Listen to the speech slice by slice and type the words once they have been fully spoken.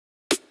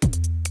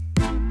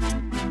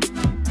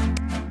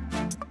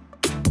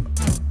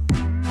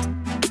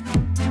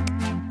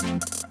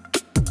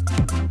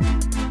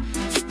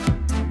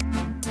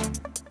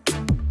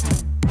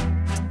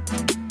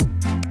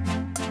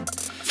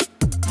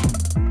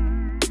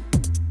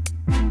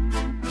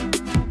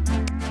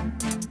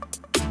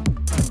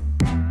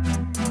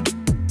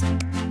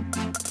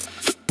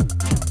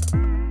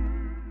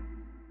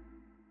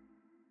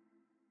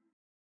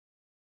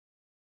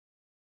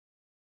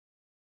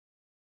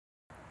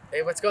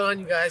Hey, what's going on,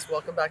 you guys?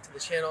 Welcome back to the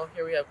channel.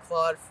 Here we have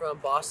Claude from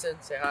Boston.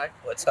 Say hi.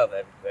 What's up,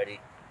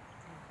 everybody?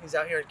 He's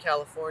out here in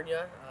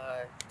California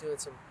doing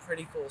some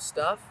pretty cool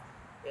stuff,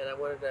 and I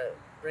wanted to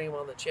bring him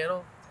on the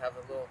channel to have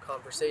a little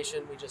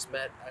conversation. We just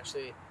met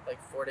actually like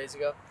 4 days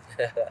ago,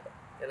 and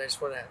I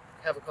just want to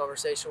have a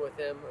conversation with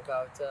him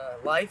about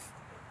life,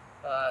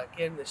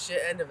 getting the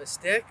shit end of a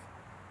stick,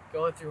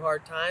 going through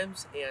hard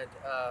times, and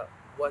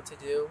what to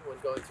do when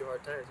going through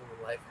hard times and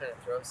when life kind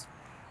of throws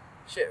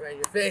shit right in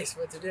your face,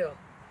 what to do.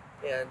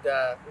 And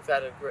we've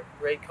had a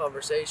great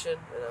conversation,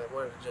 and I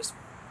wanted to just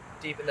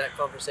deepen that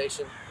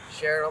conversation,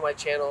 share it on my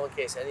channel in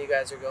case any of you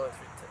guys are going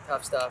through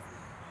tough stuff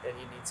and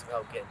you need some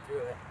help getting through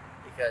it.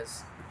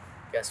 Because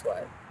guess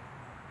what?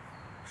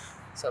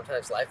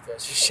 Sometimes life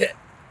throws you shit.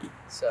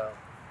 So,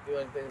 you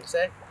want anything to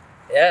say?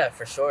 Yeah,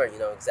 for sure. You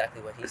know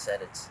exactly what he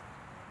said. It's,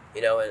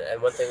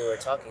 and one thing we were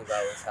talking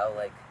about was how,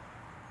 like,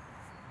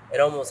 it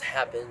almost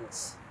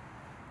happens.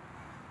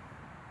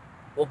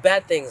 Well,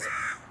 bad things,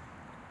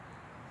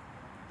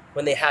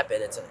 when they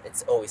happen,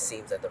 it's always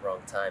seems at the wrong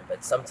time.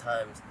 But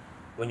sometimes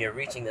when you're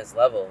reaching this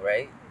level,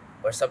 right,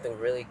 or something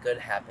really good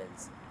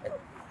happens, and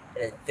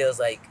it feels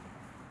like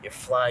you're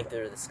flying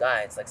through the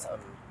sky, it's like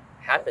something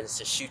happens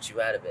to shoot you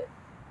out of it.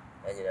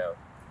 And,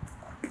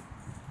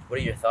 what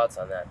are your thoughts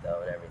on that,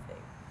 though, and everything?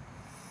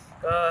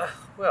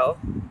 Well,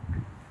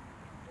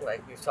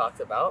 like we've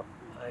talked about,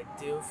 I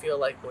do feel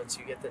like once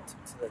you get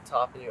to the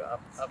top and you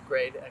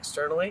upgrade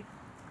externally,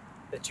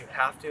 that you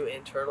have to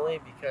internally,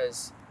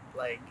 because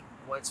like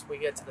once we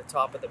get to the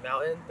top of the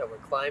mountain that we're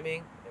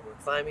climbing and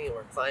we're climbing and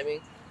we're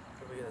climbing,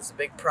 there's a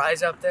big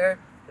prize up there,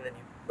 and then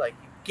you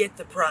get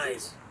the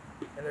prize,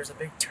 and there's a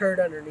big turd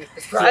underneath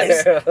the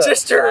prize,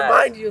 just to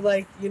remind you,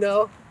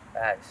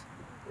 Facts.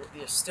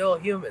 you're still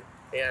human,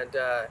 and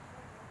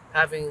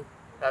having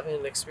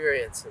an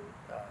experience, and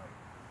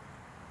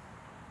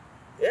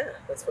yeah,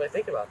 that's what I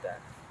think about that.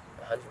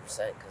 100%,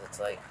 because it's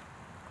like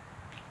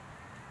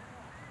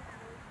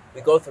we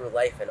go through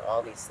life and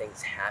all these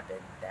things happen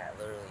that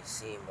literally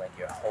seem like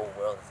your whole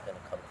world is going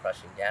to come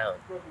crushing down.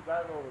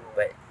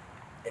 But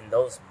in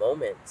those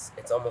moments,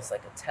 it's almost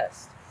like a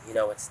test.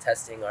 It's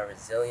testing our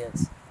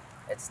resilience,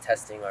 it's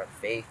testing our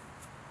faith,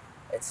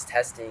 it's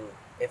testing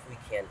if we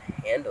can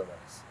handle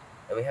this.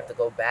 And we have to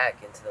go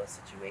back into those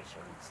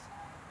situations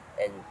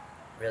and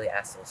really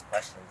ask those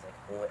questions, like,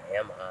 who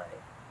am I?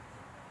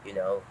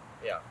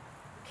 Yeah.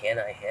 Can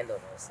I handle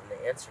this? And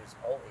the answer is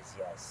always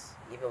yes.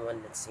 Even when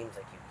it seems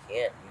like you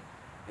can't,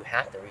 you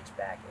have to reach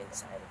back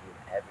inside of you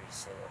every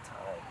single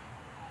time.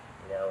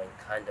 And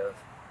kind of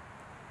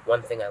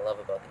one thing I love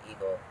about the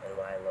eagle and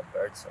why I love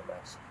birds so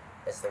much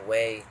is the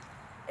way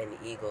an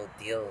eagle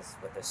deals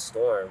with a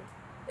storm.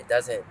 It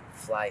doesn't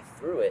fly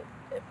through it,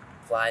 it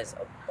flies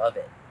above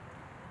it.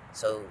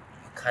 So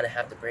you kind of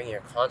have to bring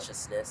your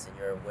consciousness and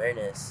your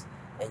awareness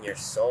and your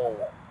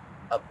soul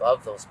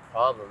above those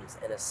problems,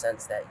 in a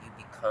sense that you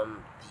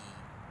become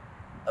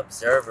the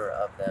observer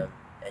of them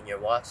and you're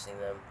watching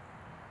them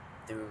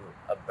through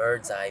a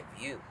bird's eye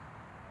view,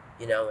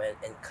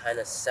 and kind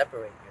of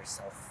separate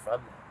yourself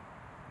from them.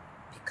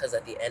 Because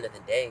at the end of the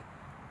day,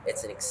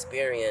 it's an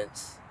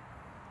experience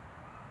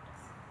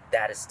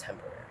that is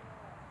temporary.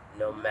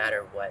 No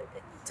matter what,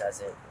 it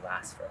doesn't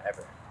last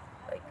forever.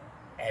 Like,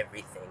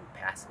 everything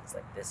passes.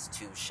 Like, this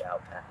too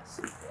shall pass.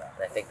 Yeah.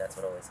 And I think that's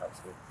what always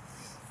helps me.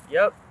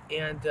 Yep.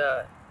 And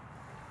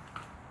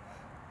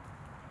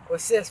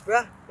what's this,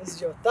 bro? This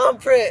is your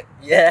thumbprint.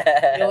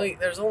 Yeah.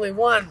 There's only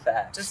one.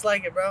 Facts. Just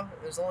like it, bro.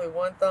 There's only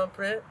one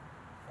thumbprint.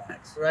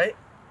 Facts. Right?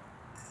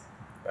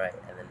 Right.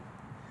 And then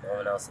no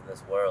one else in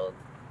this world,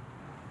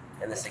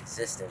 in this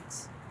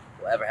existence,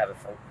 will ever have a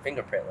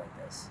fingerprint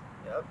like this.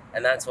 Yep.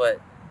 And that's what,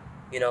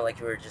 like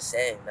you were just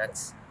saying,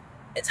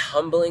 it's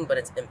humbling, but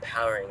it's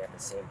empowering at the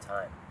same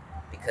time.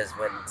 Because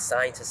when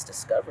scientists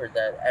discovered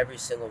that every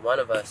single one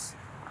of us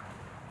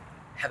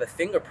have a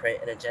fingerprint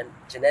and a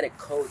genetic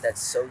code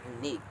that's so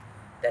unique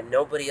that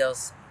nobody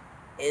else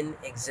in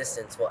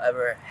existence will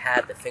ever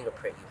have the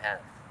fingerprint you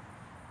have.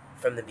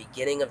 From the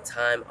beginning of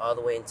time all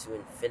the way into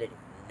infinity,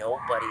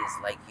 nobody is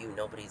like you,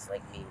 nobody's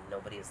like me,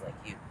 nobody is like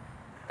you.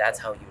 That's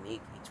how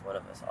unique each one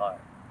of us are.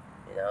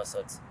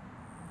 So it's,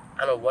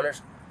 I don't know,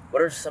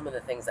 what are some of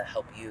the things that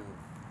help you,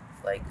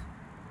 like,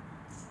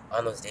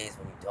 on those days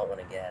when you don't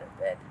want to get out of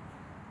bed?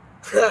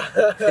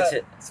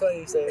 It's funny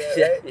you say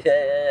that, right?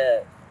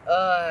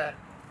 Yeah.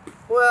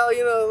 Well,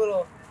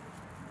 a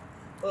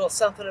little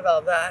something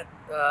about that.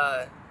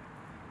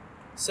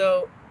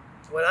 So,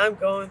 when I'm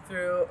going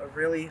through a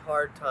really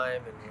hard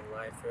time and when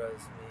life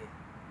throws me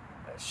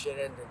a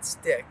shit-ended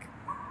stick,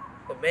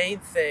 the main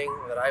thing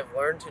that I've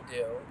learned to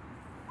do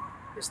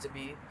is to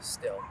be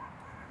still.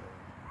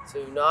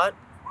 To not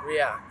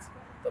react.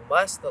 The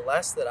less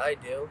that I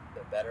do,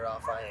 the better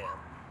off I am.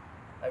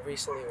 I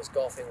recently was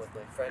golfing with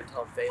my friend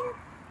Tom Phelan,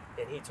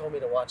 and he told me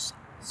to go watch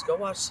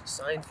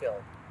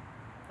Seinfeld.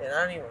 and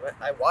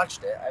I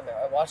watched it.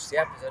 I watched the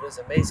episode. It was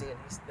amazing. And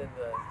then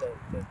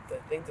the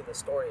thing to the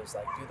story is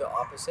like do the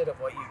opposite of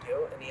what you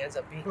do, and he ends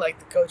up being like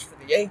the coach for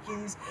the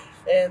Yankees,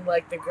 and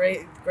like the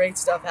great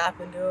stuff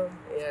happened to him,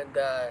 and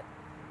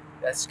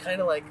that's kind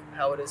of like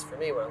how it is for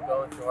me when I'm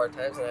going through hard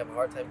times and I have a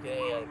hard time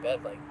getting out of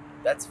bed. Like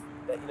that.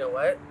 You know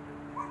what?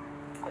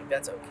 Like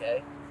that's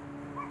okay.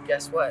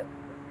 Guess what?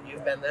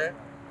 You've been there.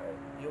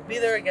 You'll be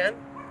there again.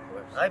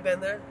 I've been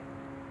there.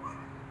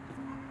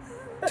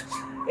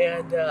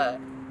 And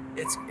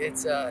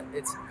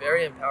it's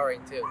very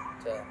empowering too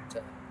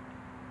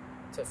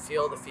to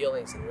feel the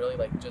feelings and really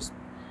like just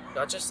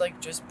not just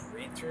like just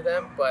breathe through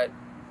them, but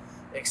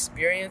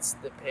experience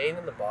the pain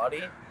in the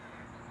body.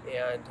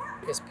 And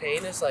because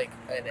pain is like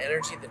an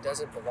energy that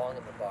doesn't belong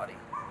in the body,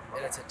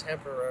 and it's a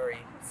temporary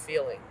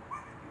feeling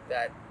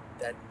that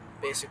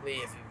basically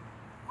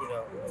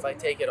if I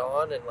take it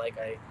on and like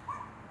I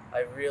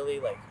really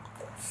like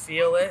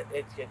feel it,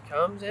 it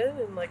comes in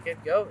and like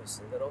it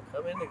goes, and it'll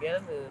come in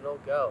again and it'll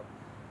go.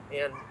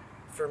 And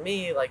for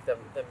me, like the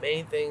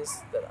main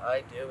things that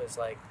I do is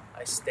like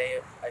I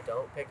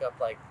don't pick up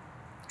like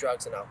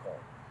drugs and alcohol.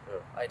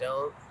 I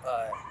don't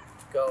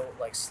go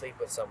like sleep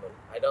with someone.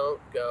 I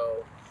don't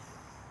go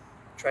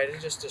try to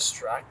just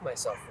distract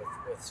myself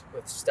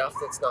with stuff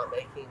that's not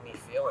making me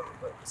feel it,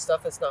 but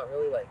stuff that's not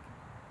really like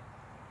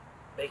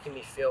making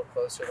me feel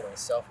closer to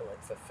myself and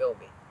like fulfill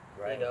me.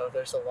 Right.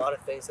 There's a lot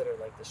of things that are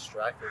like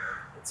distracting.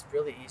 It's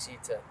really easy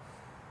to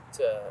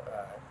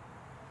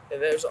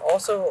and there's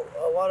also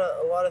a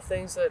lot of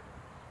things that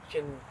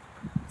can.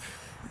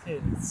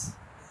 Dude,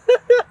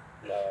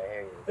 no, I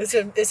hear you.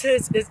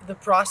 It's the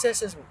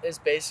process is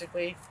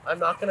basically I'm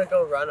not gonna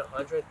go run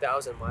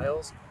 100,000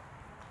 miles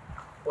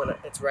when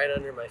it's right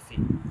under my feet.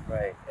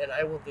 Right. And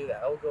I will do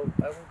that. I will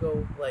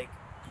go like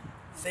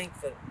think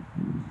that.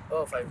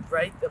 Oh, if I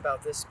write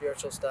about this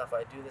spiritual stuff,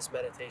 I do this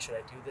meditation,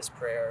 I do this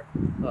prayer,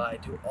 I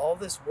do all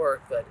this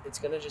work, that it's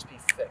going to just be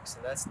fixed.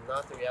 And that's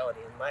not the reality.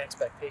 And my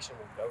expectation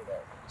will go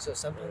there. So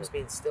sometimes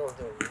being still and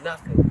doing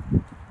nothing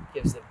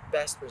gives the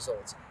best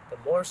results. The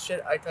more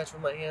shit I touch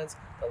with my hands,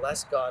 the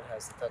less God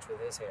has to touch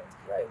with his hands.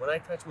 Right. And when I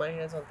touch my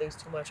hands on things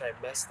too much, I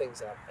mess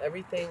things up.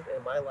 Everything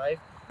in my life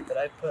that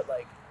I put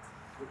like,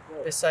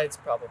 besides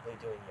probably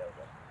doing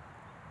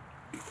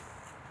yoga,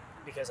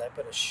 because I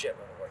put a shitload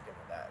of work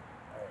into that.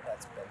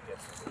 That's been good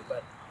for me,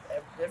 but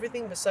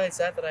everything besides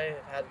that I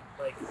have had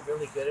like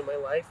really good in my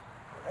life,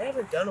 I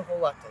haven't done a whole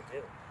lot to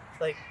do.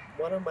 Like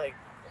one of my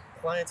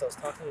clients I was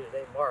talking to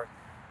today, Mark,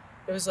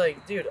 it was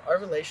like, dude, our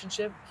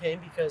relationship came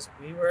because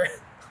we were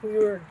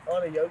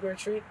on a yoga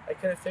retreat. I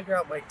couldn't figure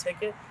out my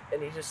ticket,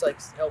 and he just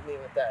like helped me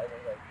with that, and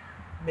we like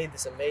made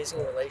this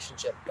amazing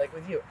relationship. Like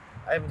with you,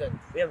 we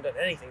haven't done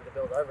anything to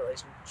build our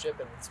relationship,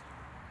 and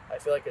I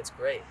feel like it's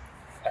great.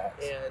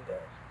 And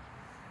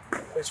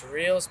which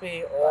reels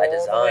me all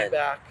the way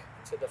back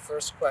to the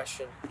first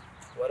question: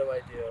 what do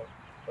I do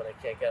when I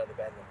can't get out of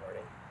bed in the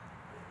morning?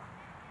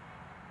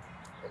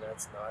 And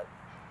that's not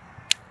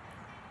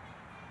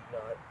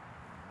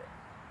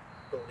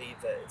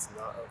believe that it's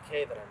not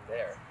okay that I'm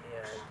there,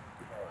 and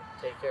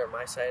take care of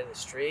my side of the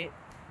street.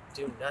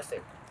 Do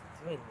nothing.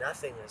 Doing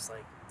nothing is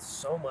like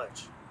so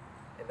much,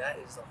 and that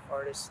is the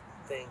hardest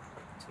thing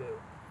to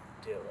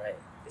do. Right.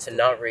 To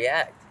not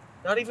react.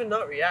 Not even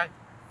not react.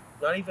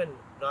 Not even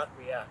not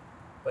react,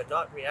 but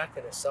not react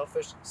in a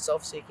selfish,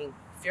 self-seeking,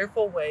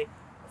 fearful way,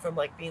 from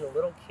like being a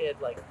little kid,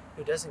 like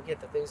who doesn't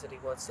get the things that he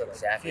wants to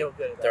like feel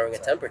good about. Throwing a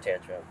temper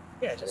tantrum.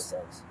 Yeah, just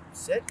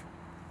sit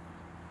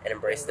and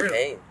embrace the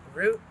pain.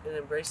 Root and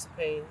embrace the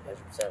pain.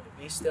 100%.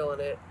 Be still in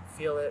it,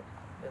 feel it,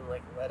 and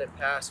like let it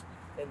pass.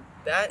 And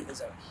that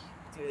is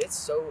dude, it's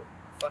so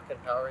fucking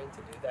empowering to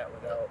do that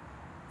without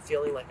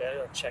feeling like I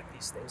gotta check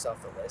these things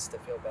off the list to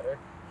feel better.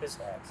 Because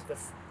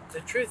the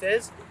truth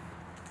is,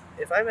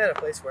 if I'm at a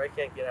place where I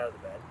can't get out of the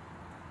bed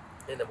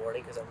in the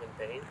morning because I'm in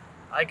pain,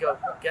 I go,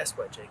 guess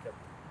what, Jacob?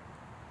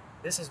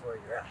 This is where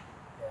you're at.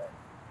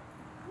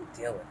 Yeah.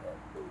 Deal with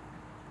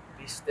it.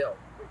 Be still.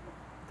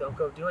 Don't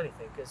go do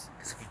anything, because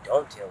if you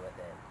don't deal with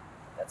it,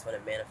 that's when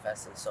it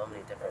manifests in so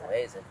many different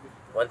ways. And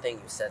one thing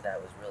you said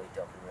that was really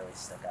dope and really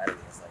stuck out of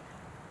me is like,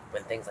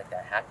 when things like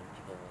that happen,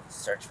 people will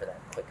search for that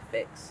quick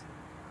fix.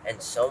 And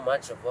so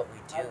much of what we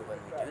do when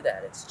we do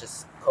that, it's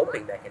just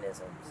coping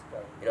mechanisms.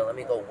 Let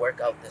me go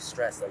work out this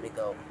stress. Let me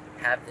go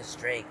have this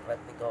drink. Let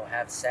me go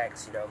have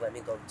sex. Let me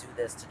go do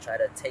this to try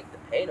to take the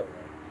pain away.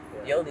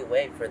 Yeah. The only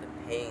way for the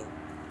pain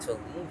to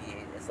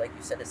alleviate is, like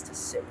you said, is to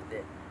sit with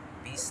it,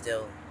 be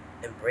still,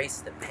 embrace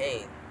the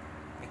pain.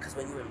 Because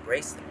when you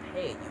embrace the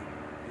pain,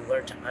 you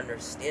learn to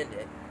understand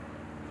it,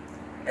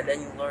 and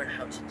then you learn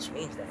how to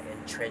change that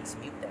and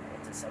transmute that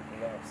into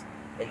something else,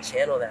 and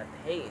channel that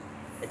pain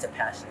into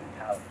passion and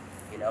power,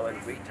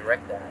 and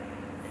redirect that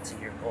into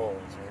your goals,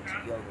 or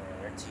into yoga,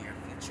 or into your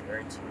future, or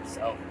into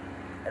yourself.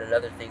 And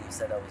another thing you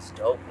said that was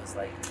dope was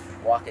like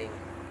walking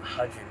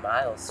 100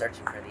 miles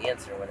searching for the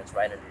answer when it's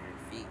right under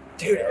your feet.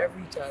 Dude,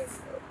 every time.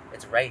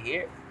 It's right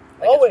here.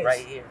 Always. It's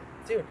right here.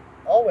 Dude,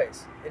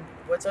 always. And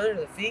what's under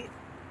the feet,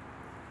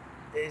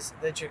 is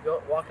that you're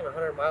walking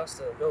 100 miles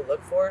to go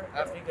look for.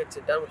 After you get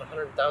done with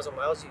 100,000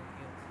 miles, you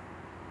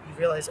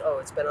realize, oh,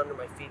 it's been under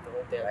my feet the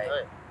whole damn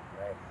time.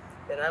 Right.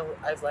 And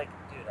I've like,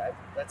 dude,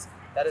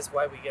 that is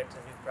why we get to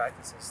new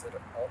practices that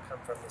all come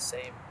from the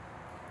same,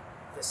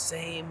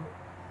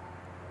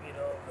 you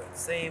know, the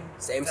same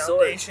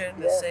foundation,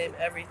 source. the same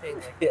everything,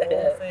 like the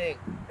whole thing.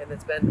 And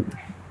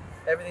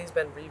everything's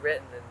been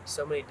rewritten in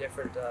so many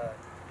different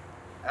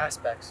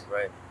aspects.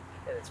 Right.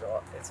 And it's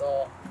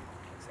all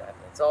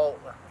Exactly. It's all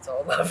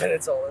love and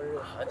it's all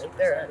right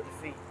there under the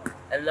feet.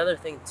 And another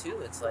thing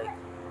too, it's like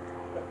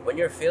when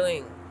you're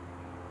feeling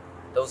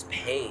those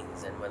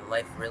pains and when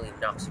life really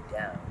knocks you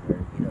down,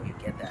 or you know you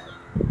get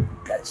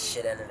that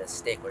shit end of the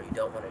stick where you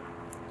don't want to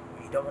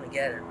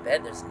get out of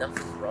bed. There's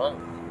nothing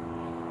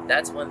wrong.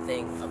 That's one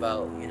thing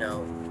about, you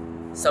know,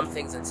 some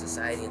things in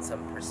society and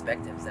some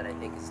perspectives that I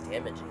think is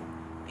damaging.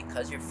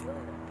 Because you're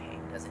feeling that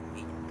pain doesn't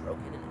mean you're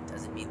broken, and it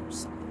doesn't mean there's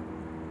something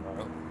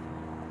wrong.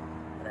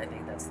 And I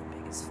think that's the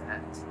biggest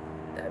fact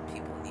that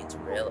people need to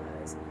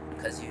realize.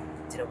 Because you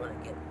didn't want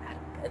to get out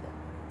of bed that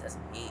morning, it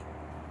doesn't mean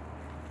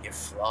you're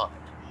flawed.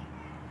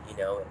 You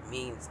know, it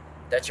means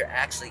that you're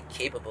actually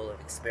capable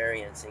of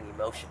experiencing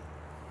emotion.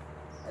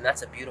 And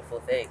that's a beautiful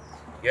thing.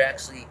 You're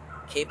actually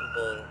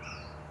capable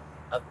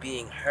of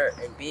being hurt,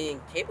 and being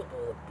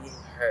capable of being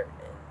hurt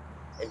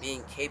and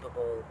being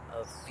capable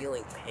of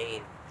feeling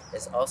pain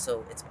is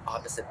also its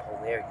opposite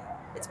polarity.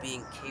 It's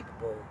being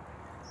capable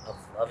of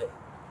loving,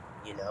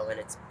 you know, and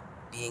it's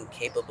being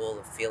capable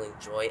of feeling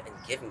joy and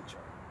giving joy,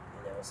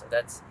 you know. So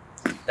that's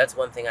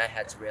one thing I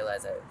had to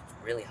realize that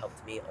really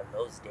helped me on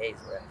those days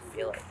where I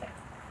feel like that.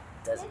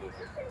 It doesn't mean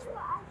it's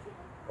wrong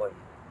for you.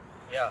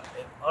 Yeah,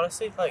 and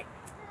honestly, like,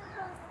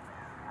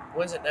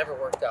 when's it never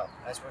worked out?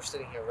 As we're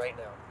sitting here right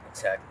now,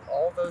 Exactly.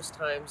 all those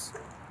times,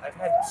 I've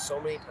had so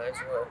many times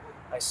where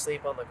I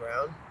sleep on the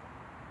ground,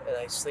 and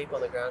I sleep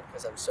on the ground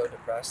because I'm so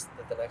depressed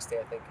that the next day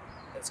I think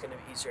it's going to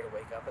be easier to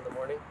wake up in the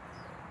morning.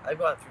 I've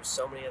gone through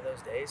so many of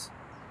those days,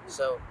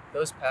 so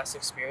those past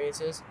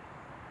experiences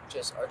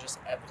are just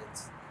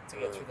evidence to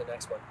get through the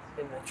next one.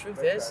 And the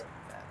truth is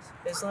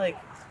like,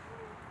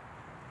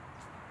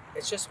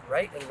 it's just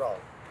right and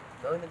wrong.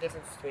 Knowing the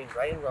difference between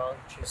right and wrong,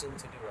 choosing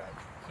to do right.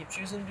 Keep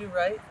choosing to do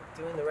right,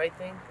 doing the right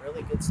thing,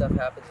 really good stuff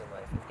happens in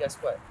life. And guess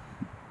what?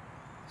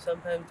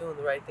 Sometimes doing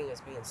the right thing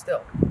is being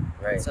still.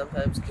 Right. And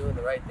sometimes doing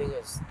the right thing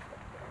is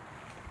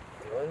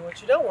doing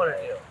what you don't want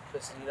to do.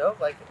 Because, you know,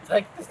 like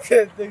the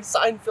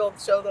Seinfeld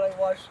show that I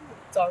watched,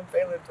 Tom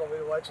Phelan told me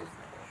to watch it.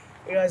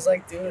 You guys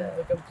like doing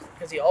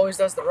because he always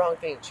does the wrong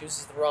thing,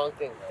 chooses the wrong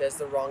thing, does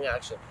the wrong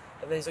action.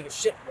 And then he's like,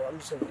 shit, well, I'm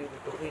just going to do the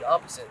complete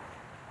opposite.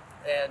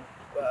 And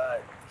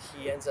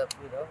he ends up,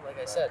 you know, like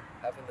I said,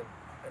 having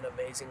an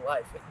amazing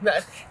life. And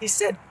that, he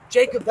said,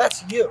 Jacob,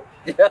 that's you.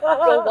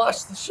 Go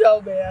watch the show,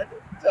 man.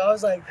 So I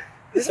was like,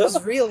 this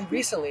was really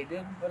recently,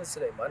 dude. What is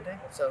today, Monday?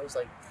 So it was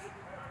like,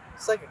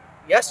 it's like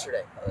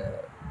yesterday.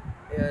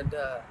 And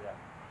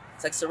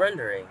it's like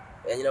surrendering.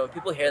 And you know, when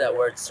people hear that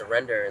word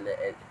surrender, and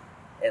it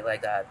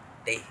like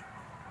they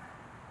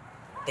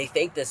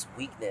think this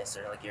weakness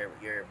or like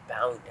you're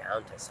bound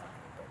down to something.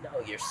 But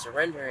no, you're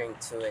surrendering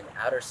to an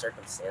outer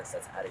circumstance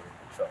that's out of your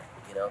control.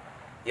 You know,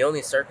 the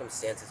only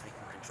circumstances we can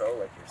control,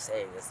 like you're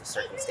saying, is the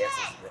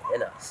circumstances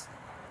within us.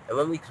 And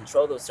when we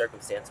control those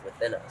circumstances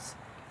within us,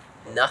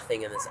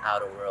 nothing in this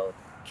outer world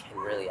can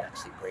really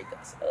actually break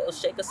us. It'll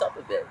shake us up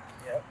a bit,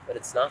 but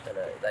it's not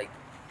gonna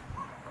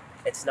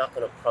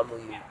crumble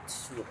you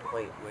to a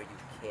point where you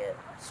can't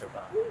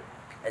survive.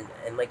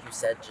 And like you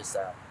said, just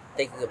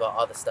thinking about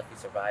all the stuff you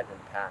survived in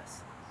the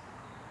past,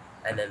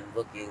 and then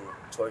looking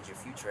towards your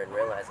future and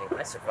realizing,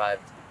 I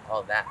survived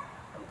all that.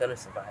 I'm gonna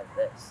survive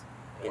this,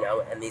 you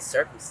know. And these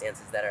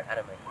circumstances that are out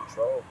of my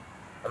control,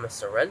 I'm gonna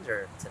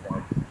surrender to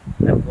them.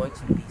 I'm going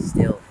to be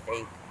still,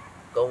 think,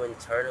 go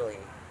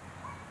internally,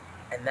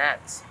 and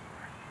that's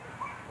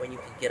when you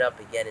can get up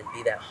again and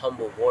be that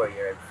humble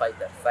warrior and fight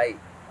that fight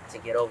to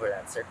get over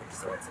that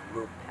circumstance and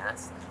move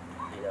past it,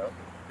 you know.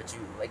 But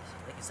you, like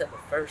you said,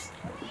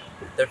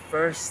 the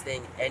first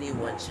thing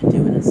anyone should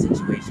do in a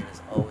situation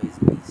is always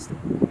be still.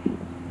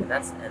 And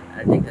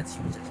I think that's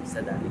huge that you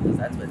said that, because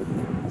that's what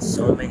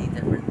so many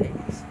different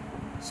things.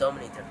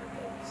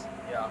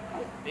 Yeah,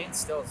 being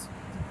still is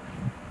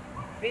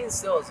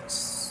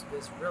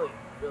really,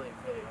 really,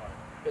 really hard,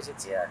 because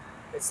it's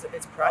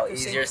practicing. All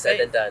easier said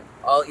than done.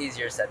 All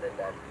easier said than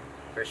done,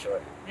 for sure.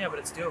 Yeah, but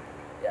it's doable.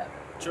 Yeah,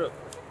 true.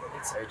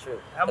 It's very true.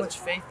 How much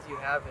faith do you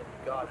have in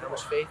God? How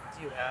much faith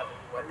do you have in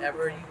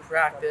whatever you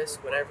practice,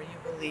 whatever you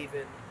believe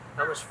in?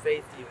 How much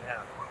faith do you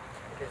have?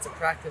 It's a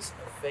practice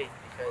of faith,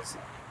 because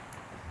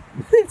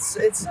it's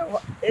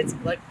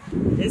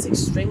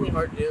extremely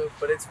hard to do,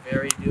 but it's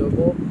very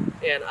doable.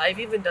 And I've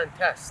even done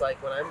tests,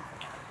 like when I'm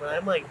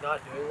like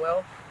not doing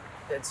well,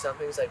 and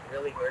something's like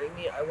really hurting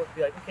me, I will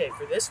be like, okay,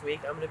 for this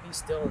week I'm gonna be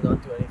still and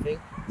not do anything.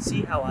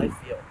 See how I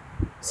feel.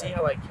 See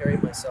how I carry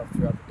myself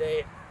throughout the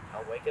day. How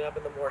I'm waking up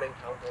in the morning,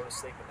 how I'm going to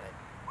sleep at night.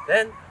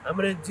 Then I'm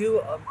going to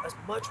do as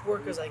much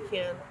work as I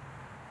can,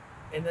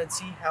 and then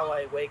see how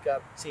I wake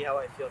up, see how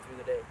I feel through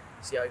the day,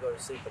 see how I go to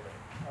sleep at night.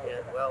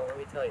 And well, let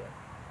me tell you,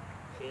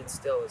 being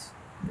still is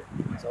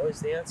always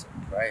the answer.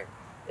 Right.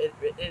 It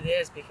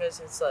is, because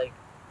it's like,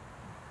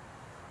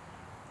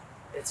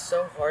 it's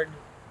so hard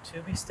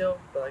to be still,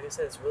 but like I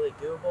said, it's really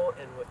doable.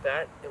 And with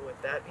that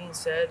being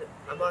said,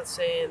 I'm not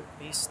saying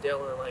be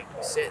still and like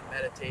sit and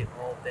meditate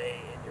all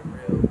day in your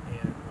room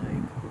and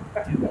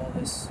like do all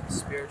this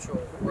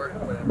spiritual work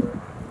or whatever.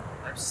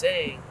 I'm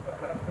saying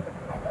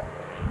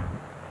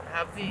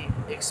have the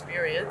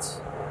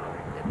experience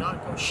and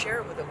not go share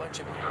it with a bunch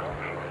of people,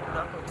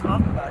 not go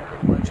talk about it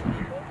with a bunch of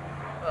people.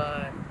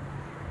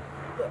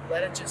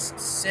 Let it just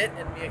sit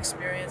and be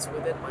experienced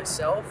within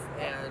myself,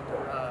 and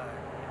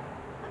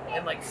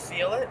like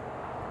feel it,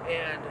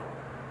 and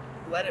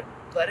let it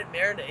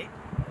marinate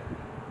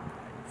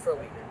for a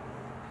week,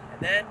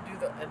 and then do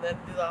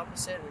the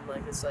opposite. And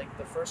like, it's like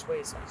the first way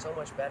is so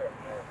much better.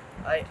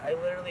 I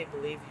literally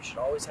believe you should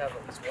always have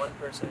at least one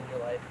person in your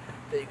life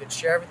that you could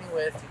share everything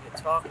with, you could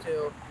talk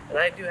to, and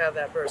I do have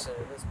that person,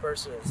 and this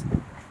person is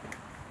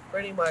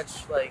pretty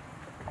much like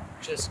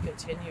just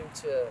continue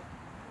to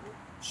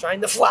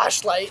shine the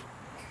flashlight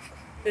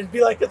and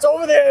be like, it's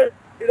over there,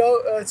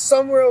 it's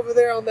somewhere over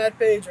there on that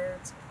page, or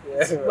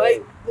you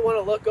might want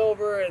to look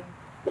over and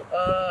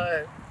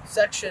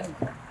section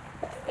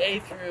A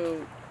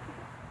through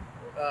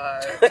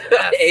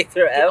F, A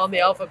through F on the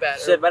alphabet.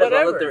 Shit, might as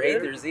well look whatever, through A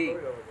through Z.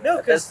 No,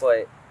 at this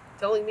point.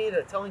 telling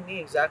me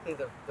exactly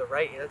the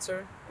right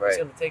answer is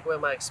going to take away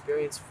my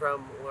experience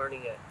from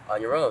learning it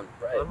On your own,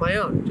 right? on my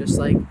own, just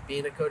like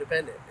being a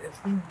codependent.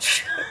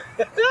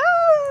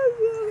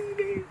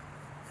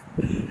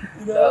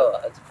 No,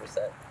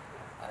 100%.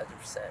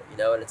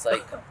 And it's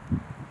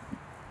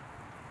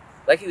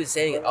like he was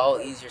saying, all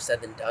easier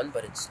said than done,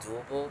 but it's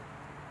doable.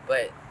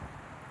 But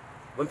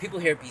when people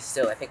hear be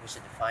still, I think we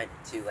should define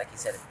it too. Like he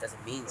said, it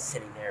doesn't mean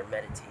sitting there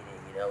meditating,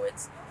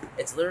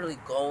 it's literally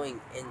going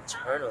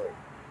internally,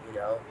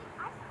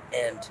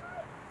 and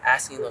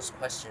asking those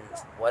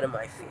questions. What am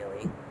I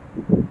feeling?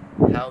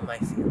 How am I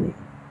feeling?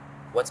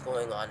 What's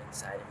going on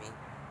inside of me?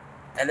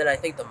 And then I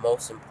think the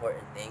most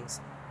important things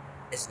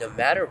is, no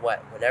matter what,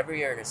 whenever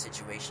you're in a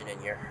situation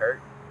and you're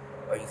hurt,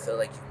 or you feel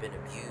like you've been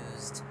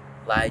abused,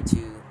 lied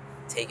to,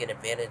 taken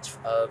advantage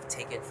of,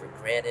 taken for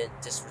granted,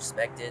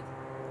 disrespected,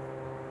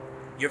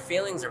 your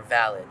feelings are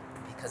valid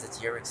because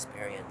it's your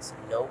experience.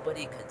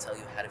 Nobody can tell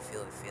you how to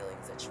feel the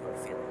feelings that you are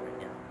feeling right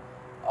now.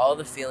 All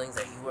the feelings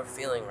that you are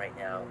feeling right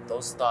now,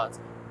 those thoughts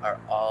are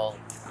all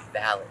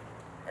valid.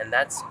 And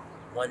that's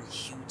one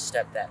huge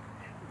step that,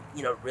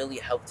 really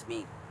helped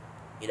me.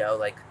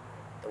 Like,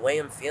 the way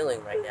I'm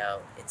feeling right now,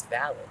 it's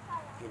valid,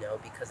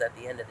 because at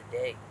the end of the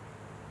day,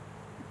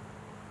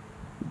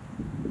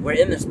 we're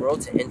in this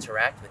world to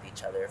interact with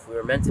each other. If we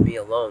were meant to be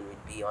alone,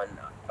 we'd be on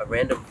a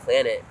random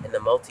planet in the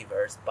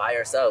multiverse by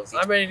ourselves.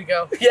 I'm ready to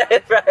go. Yeah,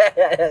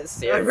 right.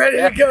 Seriously. I'm ready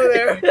to go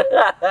there.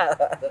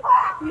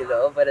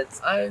 But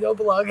it's... I don't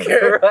belong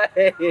here.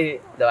 Right.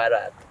 No, I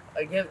don't.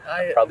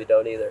 I probably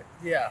don't either.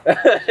 Yeah.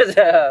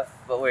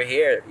 But we're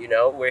here,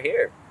 we're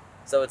here.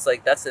 So it's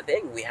like, that's the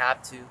thing. We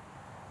have to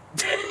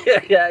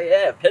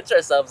pinch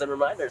ourselves and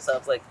remind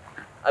ourselves, like,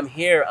 I'm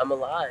here, I'm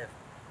alive,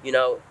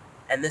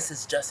 and this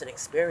is just an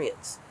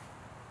experience,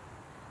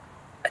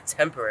 a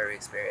temporary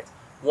experience.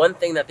 One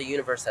thing that the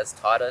universe has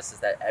taught us is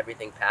that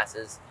everything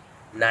passes,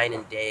 night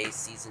and day,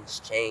 seasons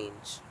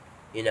change,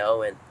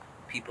 and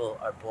people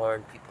are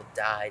born, people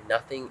die.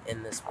 Nothing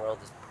in this world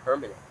is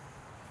permanent.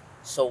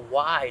 So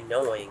why,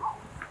 knowing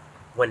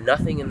when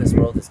nothing in this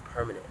world is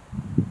permanent,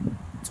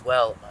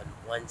 dwell on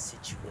one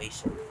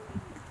situation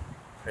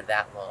for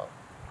that long?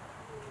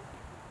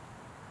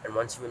 And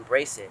once you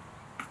embrace it,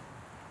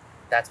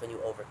 that's when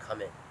you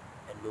overcome it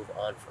and move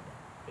on from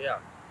it. Yeah.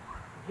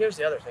 Here's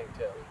the other thing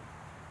too.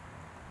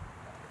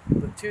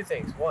 The two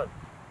things. One,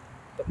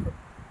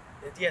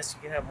 yes,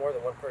 you can have more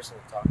than one person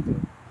to talk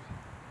to.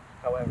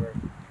 However,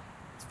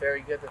 it's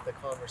very good that the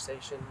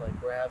conversation, like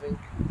we're having,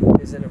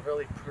 is in a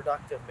really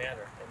productive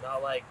manner and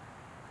not like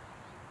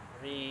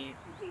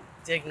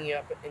digging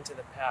up into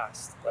the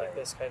past, like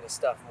this kind of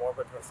stuff.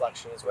 Morbid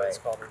reflection is what it's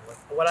called.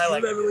 What I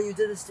like. Remember when you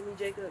did this to me,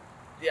 Jacob?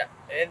 Yeah,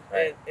 and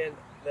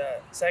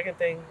the second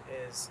thing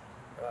is,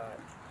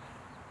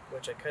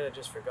 which I kind of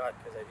just forgot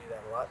because I do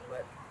that a lot,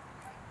 but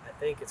I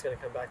think it's gonna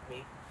come back to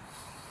me.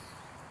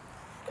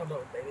 Come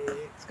on, baby.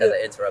 It's because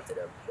I interrupted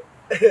him.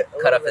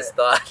 Cut off his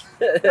thought.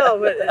 No,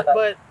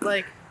 but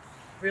like,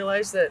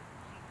 realize that,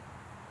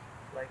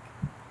 like,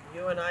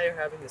 you and I are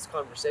having this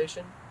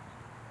conversation,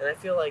 and I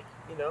feel like,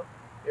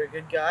 you're a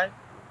good guy.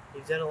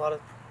 You've done a lot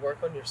of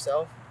work on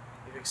yourself.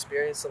 You've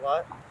experienced a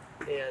lot,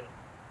 and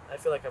I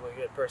feel like I'm a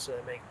good person.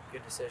 I make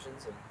good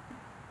decisions, and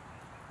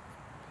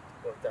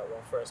worked out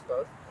well for us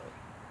both,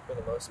 for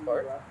the most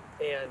part.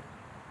 And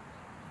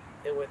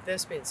with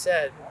this being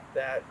said,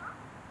 that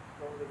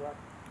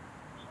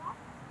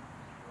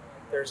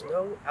there's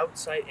no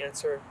outside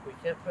answer. We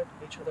can't put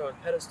each other on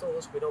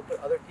pedestals. We don't put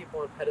other people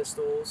on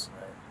pedestals.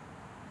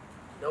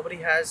 Nobody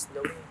knows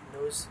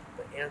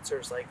the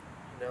answers. Like,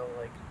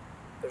 like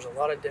there's a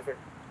lot of different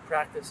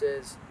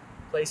practices,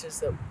 places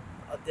that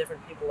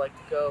different people like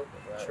to go,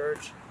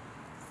 church.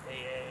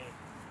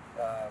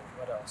 AA,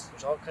 what else?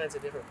 There's all kinds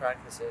of different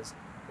practices,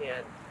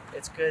 and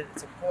it's good.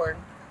 It's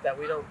important that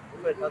we don't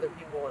put other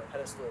people on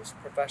pedestals,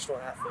 professional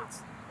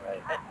athletes,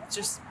 Right.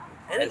 just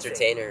anything.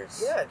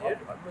 Entertainers. Yeah, dude,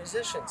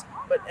 musicians,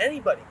 but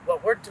anybody.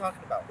 What we're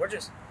talking about, we're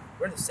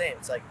the same.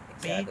 It's like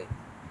Exactly. me,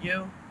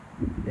 you,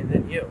 and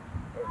then you,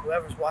 or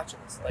whoever's watching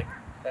this. Like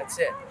that's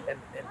it, and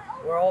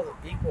we're all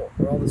equal.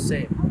 We're all the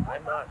same.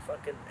 I'm not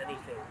fucking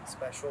anything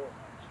special.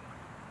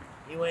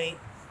 You ain't.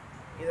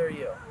 Either are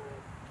you.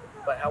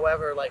 But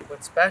however, like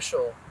what's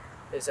special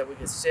is that we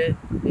can sit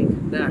and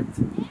connect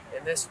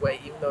in this way,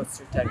 even though it's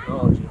through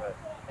technology,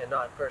 and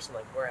not in person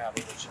like we're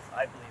having, which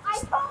I believe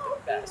is the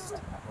best.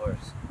 Of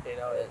course. You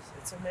know, It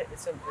it's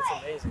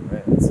amazing,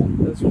 right?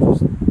 Those are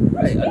just,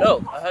 right. I know,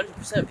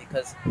 100%,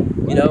 because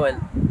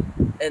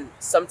and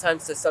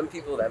sometimes to some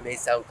people that may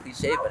sound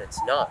cliche, but it's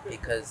not,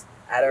 because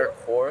at our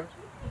core,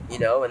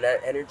 and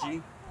that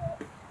energy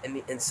in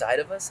the inside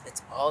of us,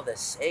 it's all the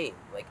same.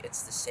 Like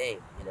it's the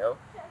same, and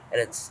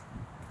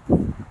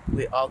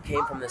we all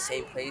came from the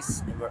same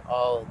place, and we're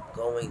all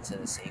going to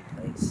the same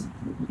place,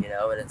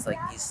 and it's like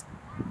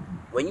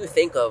when you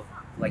think of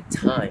like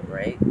time,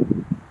 right,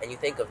 and you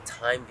think of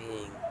time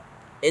being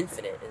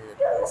infinite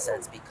in a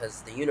sense,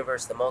 because the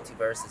universe, the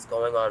multiverse is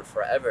going on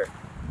forever.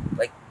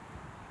 Like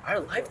our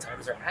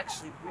lifetimes are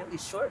actually really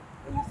short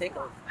when you think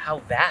of how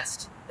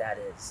vast that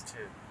is.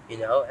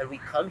 And we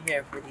come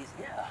here for these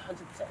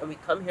 100%, and we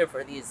come here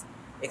for these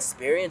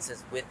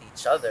experiences with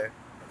each other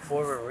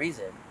for a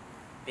reason,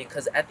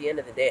 because at the end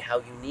of the day, how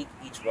unique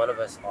each one of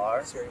us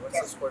are. Siri, what's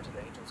the score to the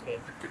Angels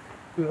game?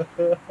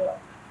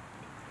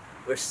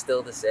 We're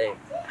still the same,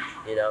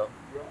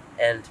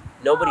 and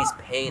nobody's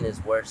pain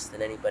is worse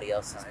than anybody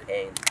else's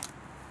pain.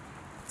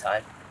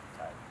 Tied.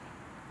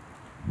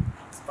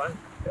 It's fine.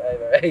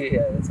 Right.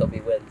 Yeah, let's hope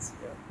he wins.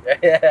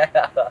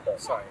 Yeah.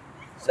 Sorry.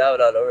 No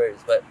worries.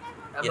 But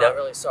I'm not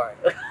really sorry.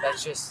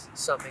 That's just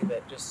something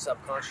that just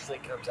subconsciously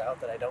comes out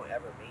that I don't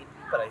ever mean,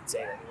 but I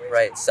say it anyways.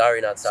 Right.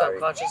 Sorry, not sorry.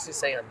 Subconsciously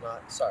saying I'm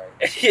not sorry.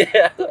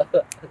 Yeah.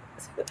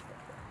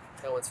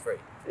 No one's free.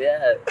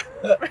 Yeah,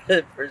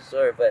 for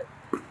sure. But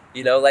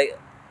like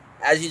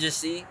as you just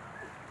see,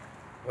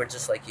 we're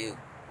just like you.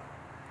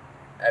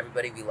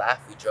 Everybody, we laugh,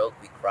 we joke,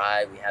 we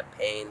cry, we have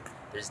pain.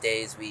 There's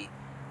days we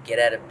get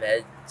out of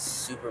bed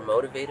super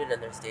motivated,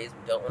 and there's days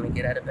we don't want to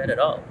get out of bed at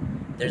all.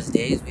 There's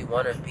days we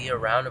want to be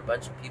around a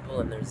bunch of people,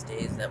 and there's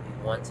days that we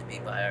want to be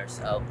by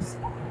ourselves.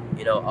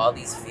 All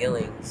these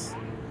feelings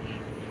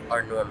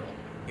are normal.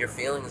 Your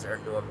feelings are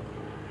normal.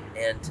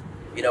 And,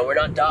 we're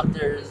not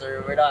doctors,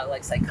 or we're not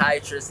like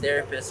psychiatrists,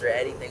 therapists, or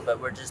anything, but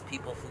we're just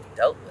people who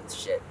dealt with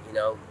shit,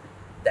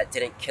 that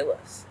didn't kill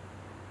us.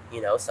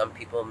 Some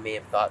people may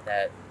have thought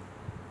that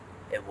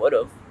it would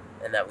have,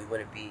 and that we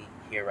wouldn't be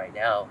here right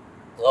now,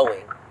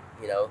 glowing,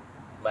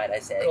 might I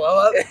say. Glow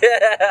up?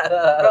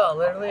 Bro,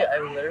 literally, I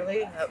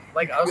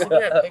was looking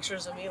at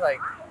pictures of me like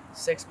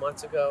 6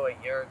 months ago,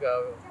 a year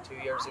ago, 2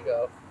 years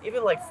ago,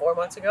 even like 4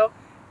 months ago,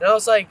 and I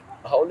was like,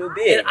 a whole new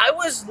being. And I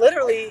was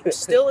literally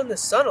still in the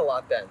sun a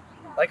lot then.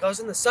 Like I was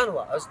in the sun a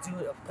lot. I was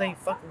playing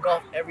fucking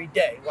golf every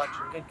day,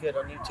 watching good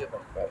on YouTube.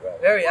 Right.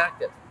 Very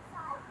active.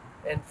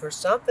 And for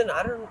something,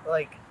 I don't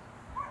like.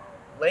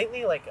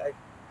 Lately, like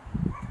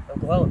I'm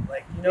glowing.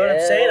 Like you know what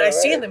I'm saying? I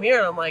see in the mirror,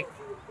 and I'm like,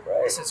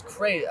 this is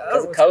crazy.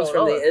 Because it comes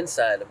from the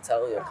inside. I'm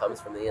telling you, it comes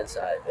from the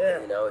inside.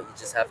 Yeah. You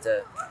just have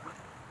to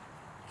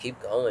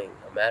keep going,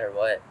 no matter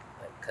what.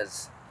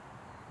 Because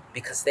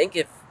think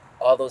if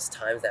all those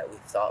times that we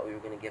thought we were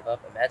going to give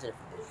up, imagine if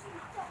we did.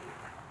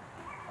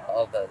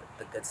 All the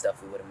good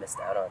stuff we would have missed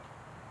out on.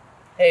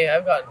 Hey,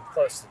 I've gotten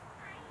close,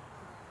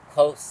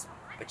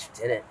 but you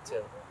didn't.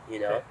 Too.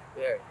 Yeah.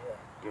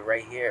 You're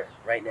right here,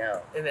 right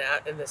now.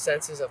 In the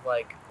senses of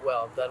like,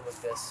 well, I'm done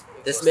with this.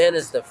 This man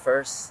is the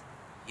first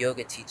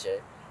yoga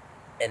teacher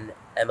in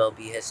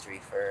MLB history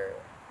for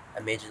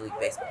a Major League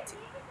Baseball team.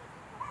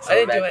 So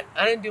I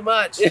didn't do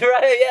much.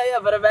 Right? Yeah.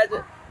 But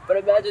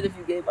imagine if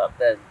you gave up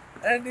then.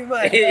 I didn't do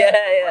much.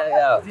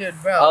 Yeah. Dude,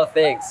 bro. All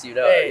thanks, you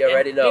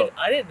already know. Dude,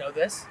 I didn't know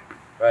this.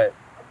 Right.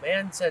 A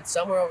man said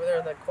somewhere over there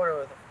in that corner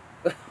with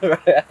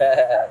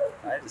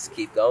I just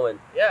keep going.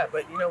 Yeah,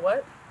 but you know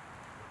what?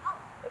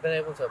 I've been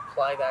able to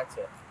apply that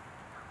to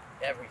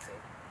everything.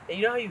 And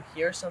you know how you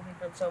hear something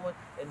from someone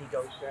and you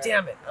go,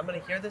 damn it, I'm going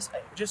to hear this.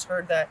 I just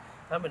heard that.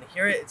 I'm going to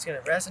hear it. It's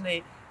going to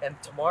resonate.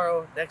 And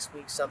tomorrow, next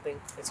week, it's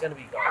going to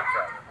be gone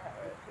forever.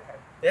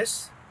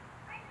 This,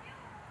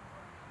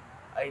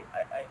 I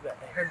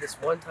heard this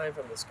one time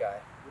from this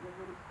guy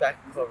back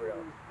in Cloverhill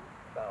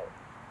about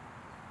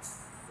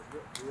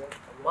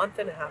a month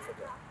and a half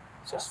ago.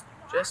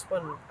 Just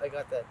when I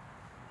got that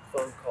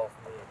phone call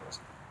from the Angels.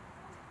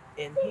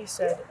 And he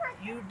said,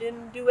 you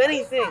didn't do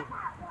anything.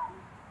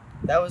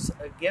 That was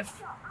a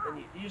gift, and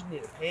you just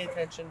need to pay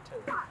attention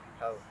to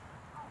how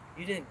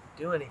you didn't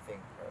do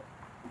anything.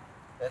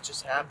 That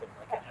just happened,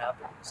 like it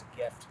happened. It was a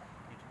gift.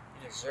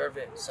 You deserved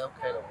it in some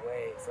kind of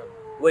way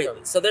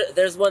So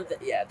there's one thing.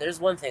 Yeah, there's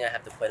one thing I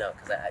have to point out,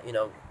 because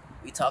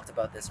we talked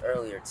about this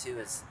earlier too.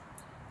 Is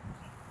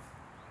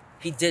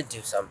he did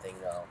do something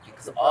though?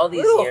 Because all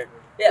these years,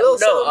 Yeah, little no,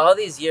 something. all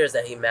these years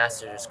that he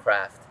mastered his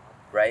craft,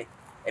 right,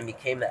 and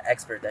became the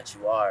expert that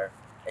you are,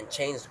 and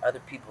changed other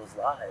people's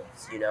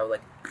lives, you know,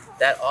 like,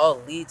 that all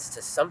leads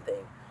to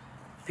something.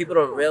 People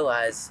don't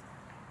realize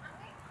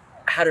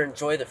how to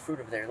enjoy the fruit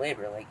of their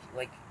labor.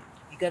 Like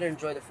you gotta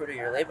enjoy the fruit of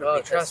your labor. Oh,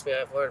 because trust me,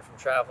 I've learned from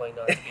traveling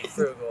not to be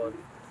frugal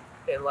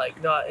and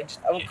like not. And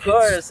just, Of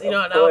course, it's, you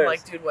know. of Now I'm course.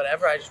 like, dude,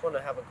 whatever. I just want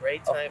to have a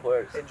great Of time,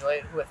 course. enjoy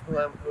it with who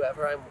I'm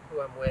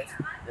with,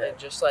 Yeah. and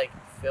just like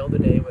fill the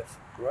day with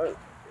Right.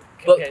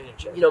 But,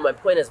 companionship. you know, my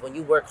point is, when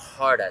you work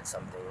hard at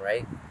something,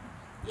 right,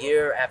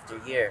 year after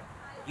year,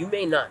 you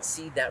may not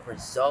see that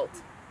result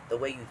the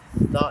way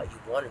you thought you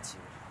wanted to.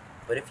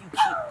 But if you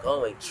keep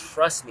going,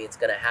 trust me, it's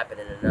going to happen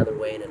in another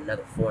way, in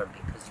another form,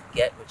 because you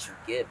get what you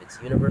give. It's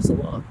universal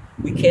law.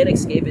 We can't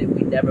escape it.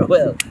 We never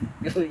will.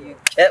 You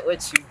get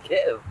what you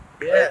give.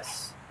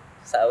 Yes.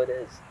 That's how it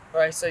is. All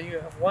right. So you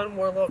have one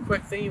more little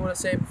quick thing you want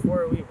to say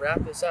before we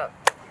wrap this up?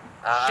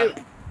 Shoot.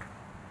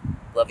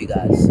 Love you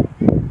guys.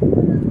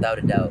 Without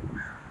a doubt.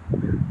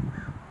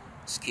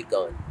 Just keep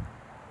going.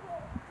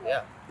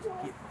 Yeah.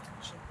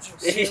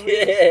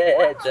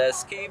 Yeah,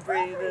 just keep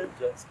breathing.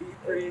 Just keep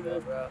breathing.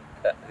 Bro.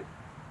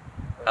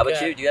 How about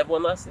Okay. you? Do you have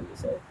one last thing to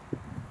say?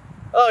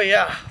 Oh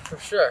yeah, for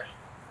sure.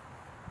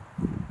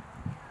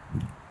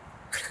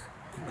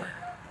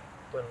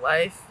 When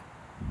life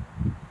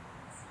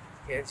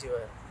hands you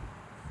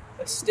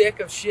a stick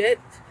of shit,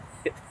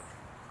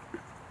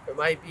 there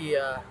might be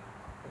a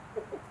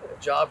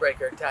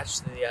jawbreaker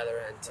attached to the other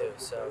end too.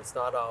 So it's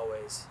not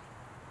always.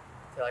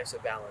 Life's a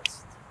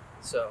balance.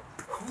 So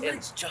Who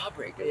likes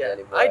jawbreakers yeah,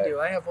 anymore? I do.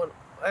 I have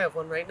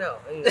one right now.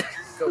 I need to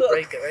go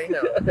break it right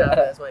now.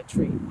 That's my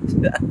treat.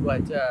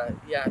 But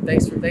yeah,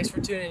 thanks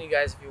for tuning in, you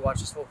guys. If you watch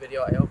this whole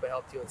video, I hope it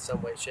helped you in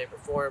some way, shape, or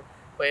form.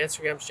 My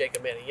Instagram's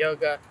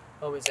Jacobmanningyoga.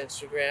 Homie's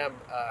Instagram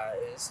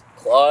is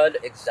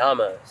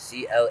Claudeexama.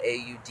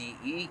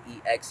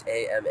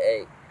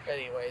 CLAUDEEXAMA.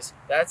 Anyways,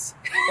 that's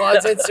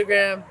Claude's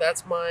Instagram.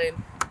 That's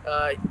mine.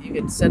 You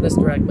can send us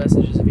direct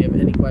messages if you have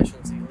any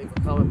questions. You can leave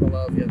a comment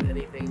below if you have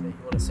anything that you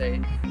want to say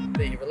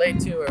that you relate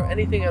to or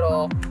anything at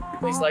all.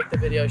 Please like the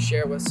video,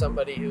 share it with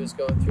somebody who is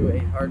going through a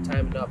hard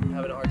time and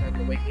having a hard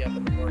time waking up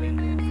in the morning,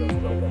 feels a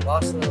little bit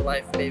lost in their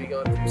life, maybe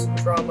going through some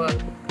trauma.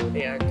 And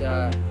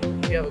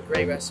you have a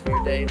great rest of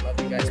your day. Love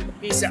you guys.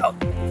 Peace out.